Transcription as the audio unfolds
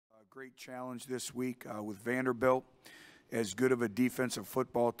great challenge this week with Vanderbilt. As good of a defensive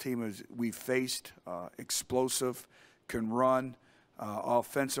football team as we've faced, explosive, can run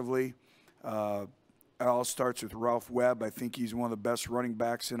offensively. It all starts with Ralph Webb. I think he's one of the best running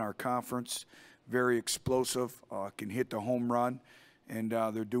backs in our conference. Very explosive, can hit the home run, and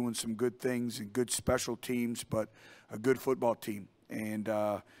they're doing some good things and good special teams, but a good football team. And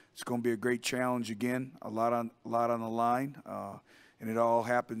it's going to be a great challenge again. A lot on the line. And it all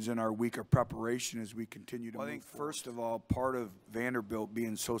happens in our week of preparation as we continue to move forward. I think, first of all, part of Vanderbilt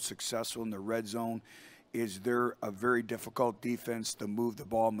being so successful in the red zone is they're a very difficult defense to move the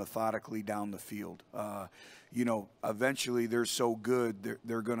ball methodically down the field. You know, eventually they're so good,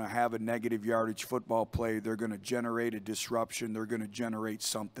 they're going to have a negative yardage football play. They're going to generate a disruption. They're going to generate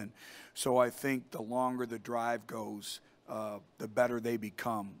something. So I think the longer the drive goes, the better they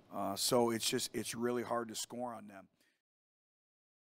become. So it's really hard to score on them.